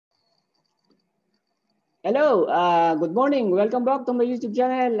Hello, good morning. Welcome back to my YouTube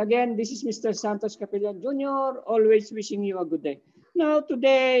channel. Again, this is Mr. Santos Capillan Jr. Always wishing you a good day. Now,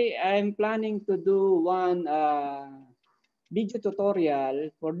 today I'm planning to do one video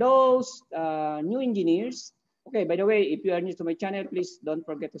tutorial for those new engineers. Okay, by the way, if you are new to my channel, please don't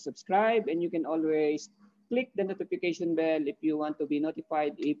forget to subscribe, and you can always click the notification bell if you want to be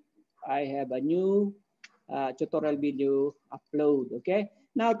notified if I have a new tutorial video upload. Okay.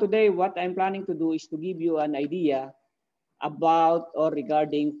 Now today, what I'm planning to do is to give you an idea about or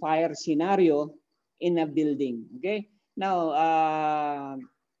regarding fire scenario in a building. Okay. Now,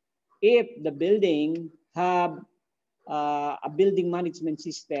 if the building have a building management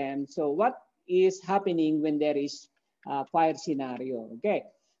system, so what is happening when there is a fire scenario? Okay.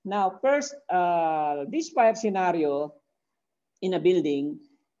 Now, first, this fire scenario in a building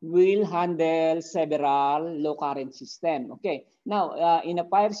will handle several low current system. Okay. Now, in a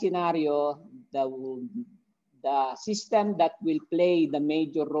fire scenario, the system that will play the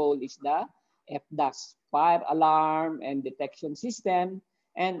major role is the FDAS, fire alarm and detection system,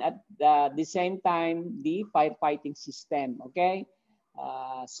 and at the same time, the firefighting system. Okay.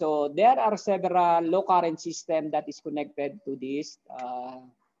 So there are several low current system that is connected to this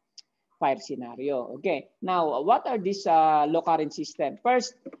fire scenario. Okay. Now, what are these low current system?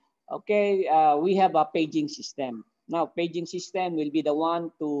 First, okay, we have a paging system. Now, paging system will be the one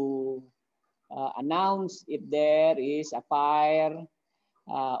to announce if there is a fire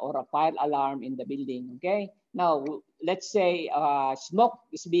or a fire alarm in the building. Okay. Now, let's say smoke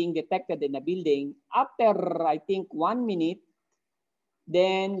is being detected in a building. After, I think, 1 minute,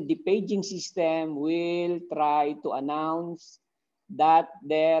 then the paging system will try to announce that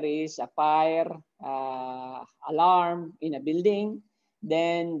there is a fire alarm in a building.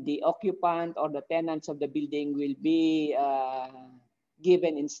 Then the occupant or the tenants of the building will be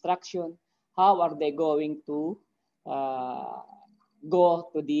given instruction. How are they going to uh,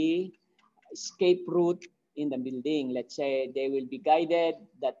 go to the escape route in the building? Let's say they will be guided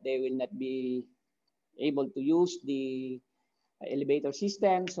that they will not be able to use the elevator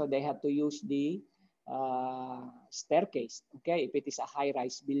system, so they have to use the staircase, okay, if it is a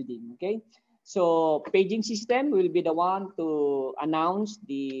high-rise building, okay. So paging system will be the one to announce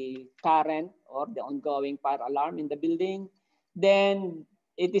the current or the ongoing fire alarm in the building. Then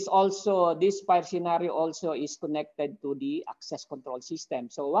it is also, this fire scenario also is connected to the access control system.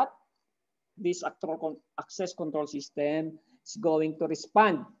 So what this access control system is going to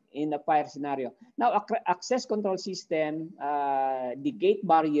respond in a fire scenario. Now, access control system, the gate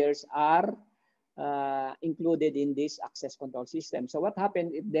barriers are included in this access control system. So what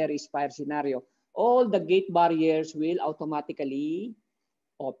happens if there is fire scenario? All the gate barriers will automatically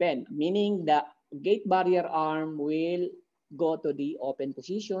open, meaning the gate barrier arm will go to the open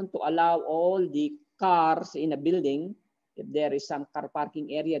position to allow all the cars in a building, if there is some car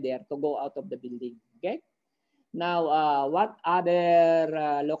parking area there, to go out of the building. Okay. Now, what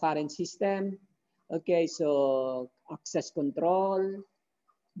other low current system? Okay, so access control,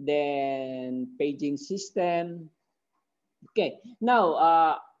 then paging system. Okay,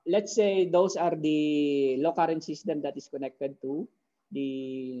 now let's say those are the low current system that is connected to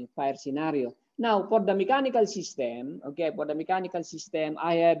the fire scenario. Now, for the mechanical system, okay, for the mechanical system,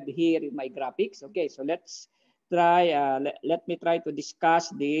 I have here my graphics. Okay, so let's try, let me try to discuss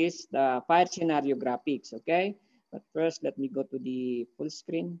this, the fire scenario graphics, okay? But first, let me go to the full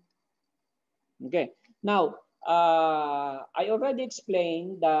screen. Okay, now, I already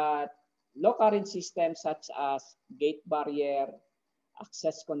explained that low current systems such as gate barrier,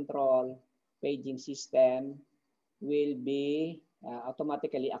 access control, paging system will be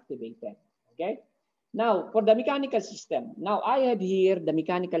automatically activated. Okay. Now, for the mechanical system, now I have here the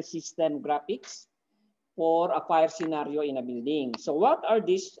mechanical system graphics for a fire scenario in a building. So what are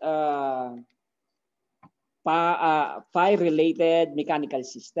these fire-related mechanical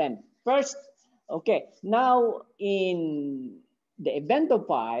system? First, okay, now in the event of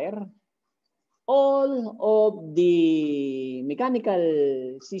fire, all of the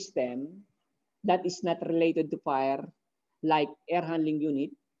mechanical system that is not related to fire, like air handling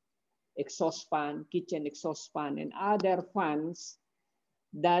unit, exhaust fan, kitchen exhaust fan, and other fans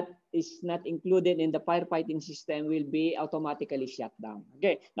that is not included in the firefighting system will be automatically shut down.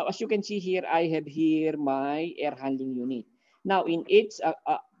 Okay. Now, as you can see here, I have here my air handling unit. Now, in its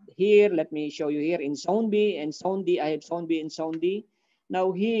here, let me show you here in zone B and zone D. I have zone B and zone D.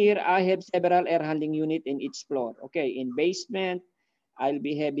 Now, here I have several air handling unit in each floor. Okay. In basement, I'll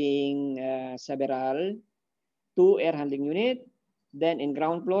be having several 2 air handling unit. Then in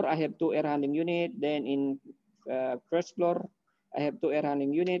ground floor, I have 2 air handling unit. Then in first floor, I have 2 air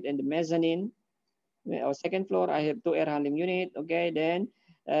handling unit, and the mezzanine, Or second floor, I have 2 air handling unit. Okay, then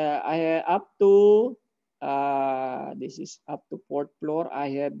I have up to this is up to 4th floor. I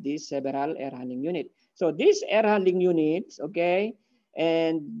have these several air handling unit. So these air handling units, okay,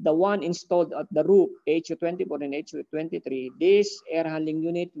 and the one installed at the roof, HU24 and HU23, this air handling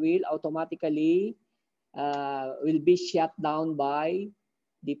unit will automatically will be shut down by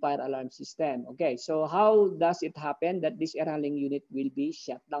the fire alarm system. Okay, so how does it happen that this air handling unit will be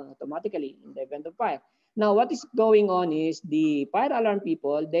shut down automatically in the event of fire? Now, what is going on is the fire alarm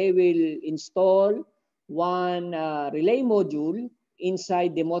people, they will install one relay module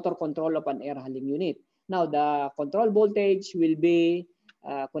inside the motor control of an air handling unit. Now, the control voltage will be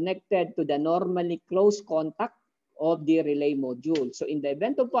connected to the normally close contact of the relay module. So in the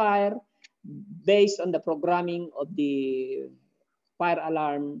event of fire, based on the programming of the fire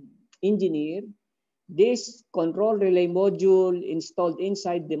alarm engineer, this control relay module installed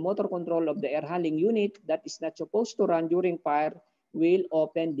inside the motor control of the air handling unit that is not supposed to run during fire will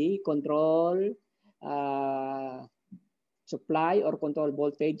open the control supply or control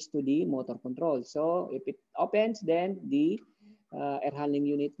voltage to the motor control. So if it opens, then the air handling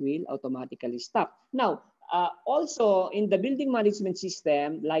unit will automatically stop. Now, also in the building management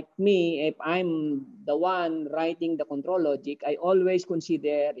system, like me, if I'm the one writing the control logic, I always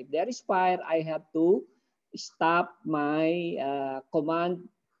consider if there is fire, I have to stop my command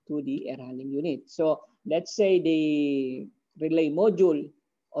to the air handling unit. So let's say the relay module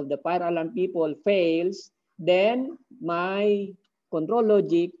of the fire alarm people fails, then my control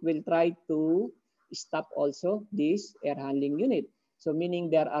logic will try to stop also this air handling unit. So meaning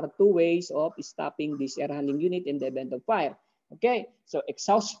there are 2 ways of stopping this air handling unit in the event of fire. Okay, so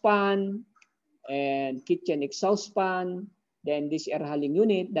exhaust fan and kitchen exhaust fan, then this air handling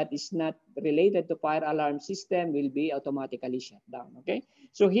unit that is not related to fire alarm system will be automatically shut down. Okay,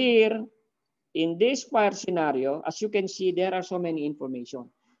 so here in this fire scenario, as you can see, there are so many information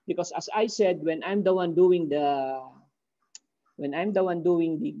because as I said, when I'm the one doing the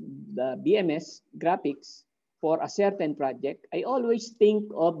BMS graphics for a certain project, I always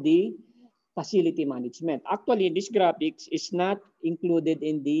think of the facility management. Actually, this graphics is not included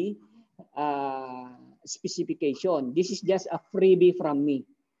in the specification. This is just a freebie from me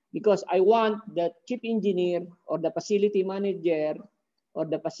because I want the chief engineer or the facility manager or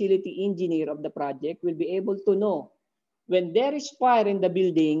the facility engineer of the project will be able to know when there is fire in the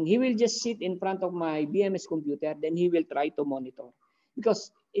building, he will just sit in front of my BMS computer, then he will try to monitor.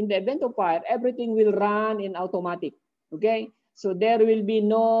 Because in the event of fire, everything will run in automatic, okay? So there will be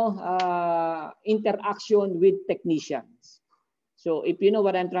no interaction with technicians. So if you know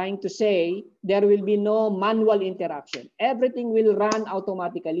what I'm trying to say, there will be no manual interaction. Everything will run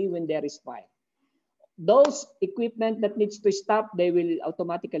automatically when there is fire. Those equipment that needs to stop, they will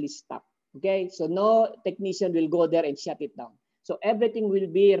automatically stop. Okay, so no technician will go there and shut it down. So everything will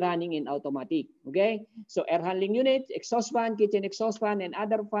be running in automatic. Okay, so air handling unit, exhaust fan, kitchen exhaust fan, and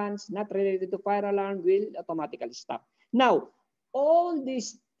other fans not related to fire alarm will automatically stop. Now, all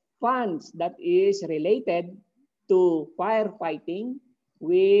these fans that is related to firefighting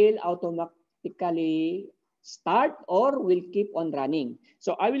will automatically start or will keep on running.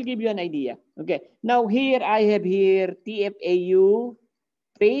 So I will give you an idea. Okay. Now here I have here TFAU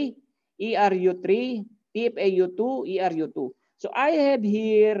 3, ERU 3, TFAU 2, ERU 2. So I have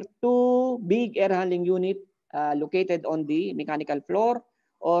here 2 big air handling unit located on the mechanical floor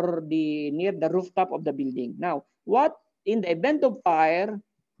or the near the rooftop of the building. Now, what in the event of fire,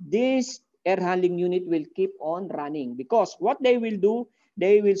 this air handling unit will keep on running because what they will do,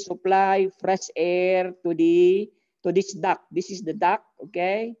 they will supply fresh air to this duct. This is the duct,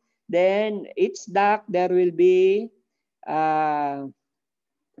 okay? Then each duct there will be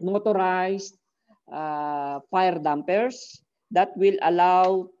motorized fire dampers that will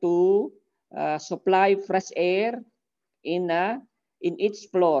allow to supply fresh air in each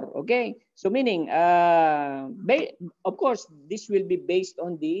floor. Okay, so meaning of course this will be based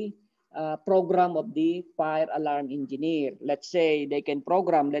on the program of the fire alarm engineer. Let's say they can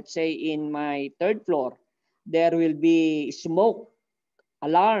program, let's say in my 3rd floor there will be smoke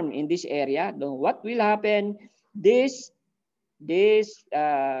alarm in this area. Then what will happen, this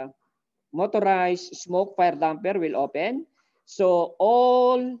motorized smoke fire damper will open. So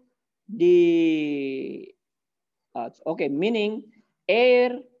all the okay, meaning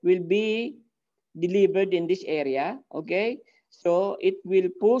air will be delivered in this area. Okay, so it will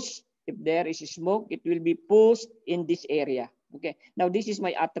push. If there is smoke, it will be pushed in this area. Okay, now this is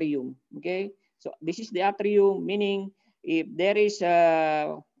my atrium. Okay, so this is the atrium, meaning if there is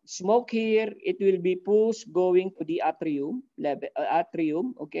smoke here, it will be pushed going to the atrium level.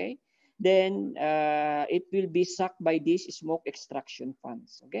 Atrium. Okay, then it will be sucked by these smoke extraction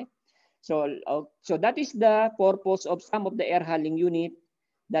fans. Okay, so that is the purpose of some of the air handling unit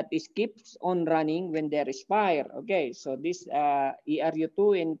that is keeps on running when there is fire. Okay, so this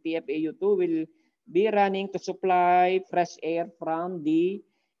ERU2 and TFAU2 will be running to supply fresh air from the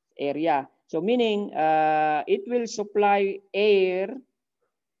area. So meaning it will supply air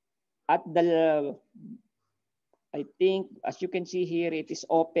at the, I think, as you can see here, it is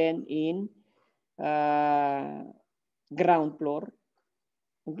open in ground floor.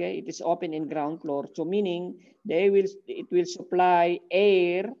 Okay, it is open in ground floor. So meaning it will supply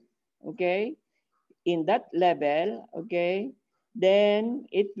air, okay, in that level, okay. Then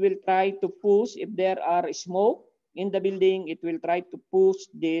it will try to push, if there are smoke in the building, it will try to push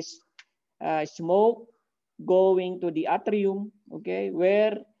this smoke going to the atrium, okay,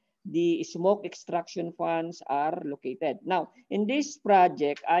 where the smoke extraction fans are located. Now, in this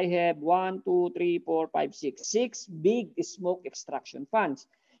project, I have 1, 2, 3, 4, 5, 6 big smoke extraction fans.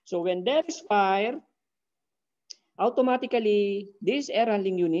 So when there is fire, automatically these air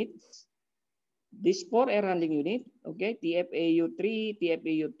handling units, these 4 air handling unit, okay, TFAU3,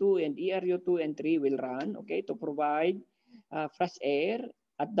 TFAU2, and ERU2 and 3 will run, okay, to provide fresh air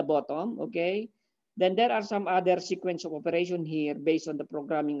at the bottom, okay. Then there are some other sequence of operation here based on the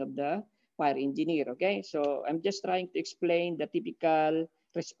programming of the fire engineer, okay. So I'm just trying to explain the typical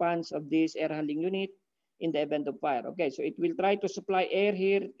response of this air handling unit in the event of fire, okay. So it will try to supply air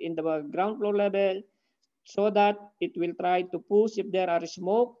here in the ground floor level, so that it will try to push, if there are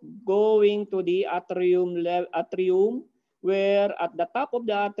smoke, going to the atrium, where at the top of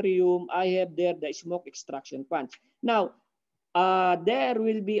the atrium, I have there the smoke extraction fans. Now, there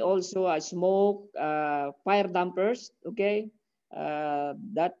will be also a smoke fire dampers, okay,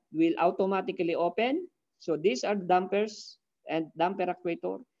 that will automatically open. So these are dampers and damper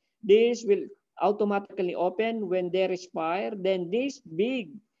actuator. This will automatically open when there is fire. Then this big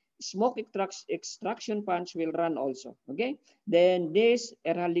smoke extraction fans will run also, okay. Then this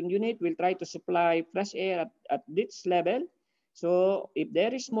air handling unit will try to supply fresh air at this level. So if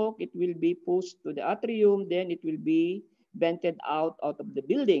there is smoke, it will be pushed to the atrium, then it will be vented out of the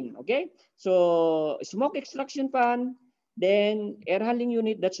building, okay. So smoke extraction fan, then air handling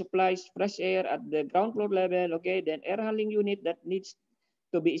unit that supplies fresh air at the ground floor level, okay. Then air handling unit that needs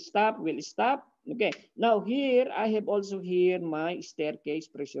to be stopped will stop. Okay, now here I have also here my staircase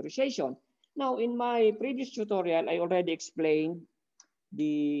pressurization. Now in my previous tutorial, I already explained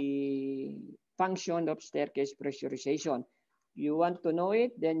the function of staircase pressurization. You want to know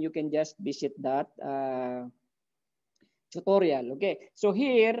it, then you can just visit that tutorial. Okay, so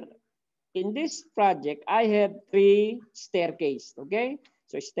here in this project, I have 3 staircase. Okay,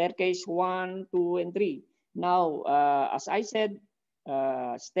 so staircase 1, 2, and 3. Now, as I said,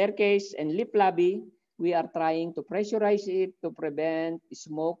 staircase and lift lobby, we are trying to pressurize it to prevent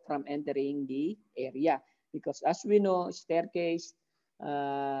smoke from entering the area. Because as we know, staircase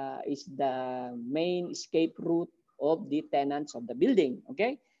is the main escape route of the tenants of the building.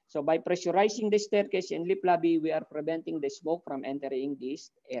 Okay, so by pressurizing the staircase and lift lobby, we are preventing the smoke from entering this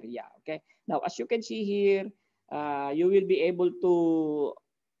area. Okay, now as you can see here, you will be able to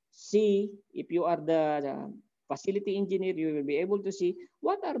see, if you are the facility engineer, you will be able to see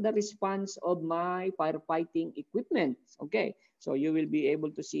what are the response of my firefighting equipment. Okay, so you will be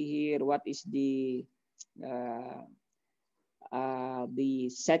able to see here what is the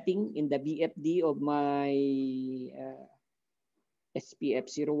setting in the VFD of my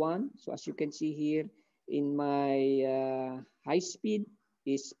SPF01. So as you can see here, in my high speed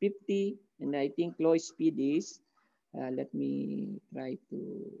is 50, and I think low speed is, let me try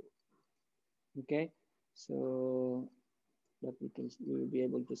to, okay, so that we will be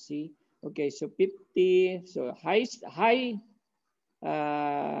able to see. Okay, so 50, so high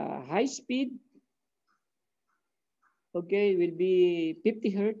speed, okay, will be 50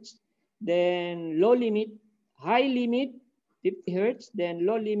 hertz. Then low limit, high limit 50 hertz, then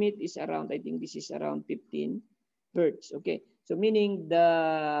low limit is around, I think this is around 15 hertz. Okay, so meaning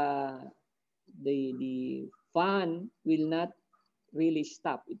the fan will not really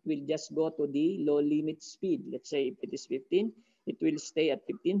stop. It will just go to the low limit speed. Let's say if it is 15, it will stay at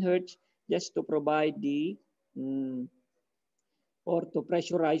 15 hertz just to provide the or to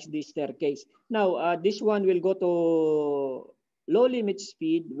pressurize the staircase. Now, this one will go to low limit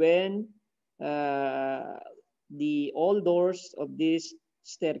speed when all doors of this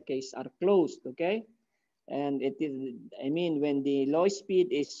staircase are closed, okay? And it is, I mean, when the low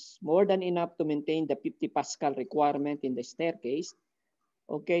speed is more than enough to maintain the 50 Pascal requirement in the staircase,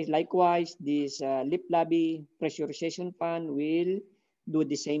 okay, likewise, this lift lobby pressurization fan will do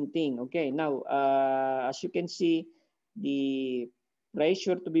the same thing. Okay, now as you can see, the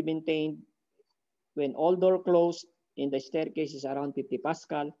pressure to be maintained when all door closed in the staircase is around 50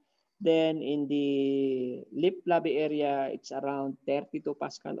 Pascal. Then in the lift lobby area, it's around 32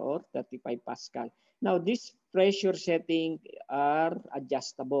 Pascal or 35 Pascal. Now this pressure setting are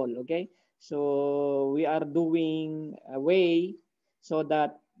adjustable, okay? So we are doing a way so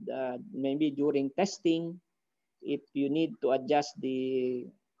that maybe during testing, if you need to adjust the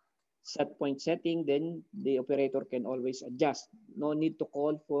set point setting, then the operator can always adjust. No need to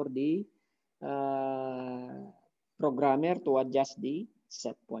call for the programmer to adjust the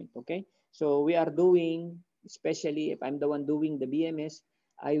set point. Okay, so we are doing, especially if I'm the one doing the BMS,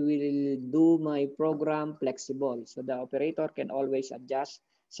 I will do my program flexible so the operator can always adjust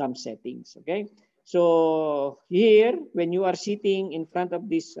some settings. Okay, so here when you are sitting in front of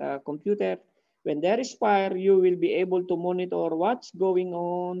this computer, when there is fire, you will be able to monitor what's going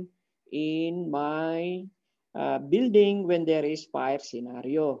on in my building when there is fire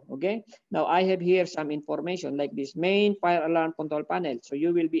scenario. Okay, now I have here some information like this main fire alarm control panel. So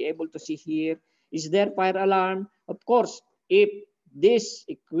you will be able to see here, is there fire alarm? Of course, if this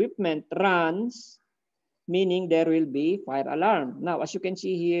equipment runs, meaning there will be fire alarm. Now, as you can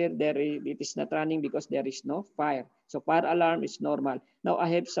see here, it is not running because there is no fire. So fire alarm is normal. Now I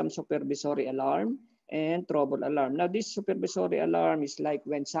have some supervisory alarm and trouble alarm. Now this supervisory alarm is like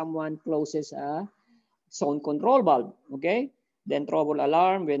when someone closes a sound control valve, okay? Then trouble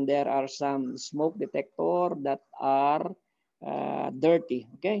alarm when there are some smoke detector that are dirty,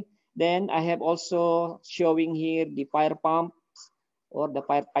 okay? Then I have also showing here the fire pumps or the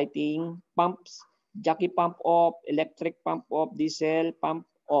firefighting pumps, jockey pump off, electric pump off, diesel pump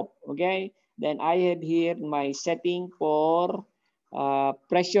off, okay? Then I have here my setting for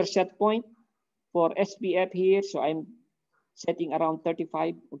pressure set point for SPF here. So I'm setting around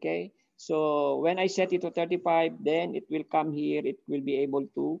 35, okay? So when I set it to 35, then it will come here. It will be able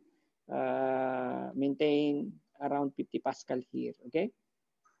to maintain around 50 Pascal here, okay?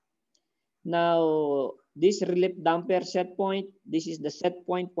 Now, this relief damper set point, this is the set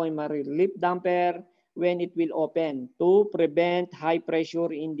point for my relief damper when it will open to prevent high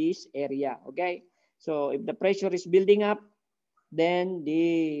pressure in this area, okay? So if the pressure is building up, then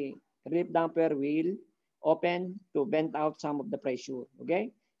the relief damper will open to vent out some of the pressure, okay?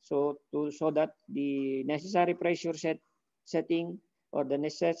 So that the necessary pressure setting or the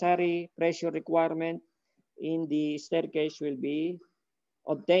necessary pressure requirement in the staircase will be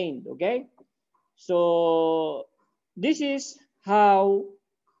obtained, okay? So this is how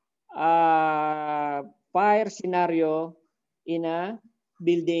fire scenario in a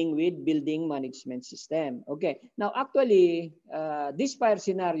building with building management system. Okay, now actually this fire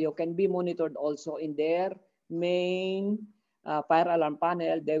scenario can be monitored also in their main fire alarm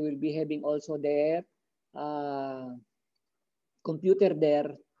panel. They will be having also their computer there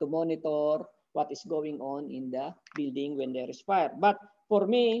to monitor what is going on in the building when there is fire. But for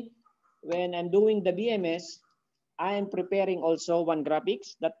me, when I'm doing the BMS, I am preparing also one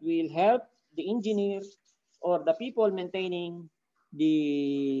graphics that will help the engineers or the people maintaining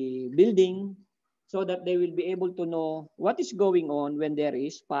the building so that they will be able to know what is going on when there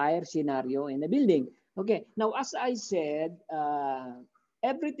is fire scenario in the building. Okay, now as I said,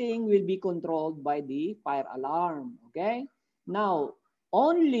 everything will be controlled by the fire alarm. Okay, now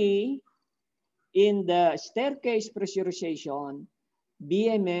only in the staircase pressurization,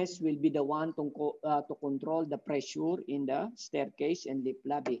 BMS will be the one to control the pressure in the staircase and lift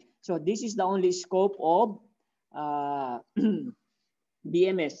lobby. So this is the only scope of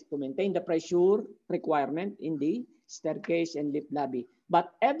BMS to maintain the pressure requirement in the staircase and lift lobby.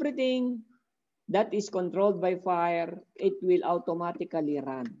 But everything that is controlled by fire, it will automatically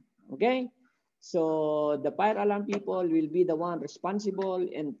run. Okay? So the fire alarm people will be the one responsible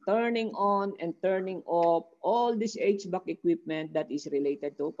in turning on and turning off all this HVAC equipment that is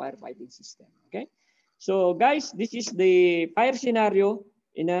related to firefighting system. Okay? So guys, this is the fire scenario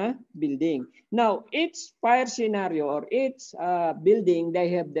in a building. Now, each fire scenario or each building, they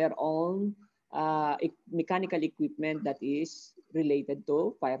have their own mechanical equipment that is related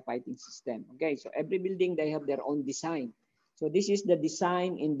to firefighting system. Okay, so every building, they have their own design. So this is the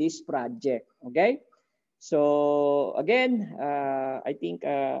design in this project. Okay, so again, I think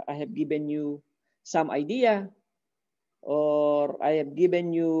I have given you some idea, or I have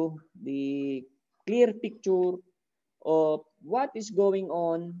given you the clear picture of what is going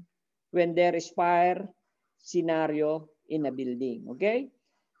on when there is fire scenario in a building. Okay,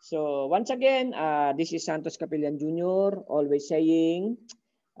 so once again, this is Santos Capillan Jr. always saying,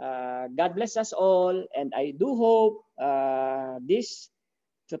 God bless us all, and I do hope this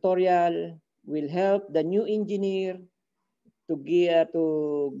tutorial will help the new engineer to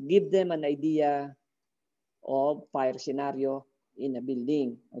give them an idea of fire scenario in a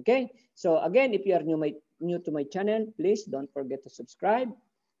building. Okay, so again, if you are new to my channel, please don't forget to subscribe,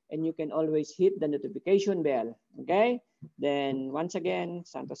 and you can always hit the notification bell. Okay, then once again,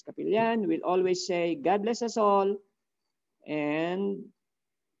 Santos Capillan will always say God bless us all, and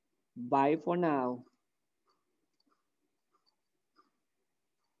bye for now.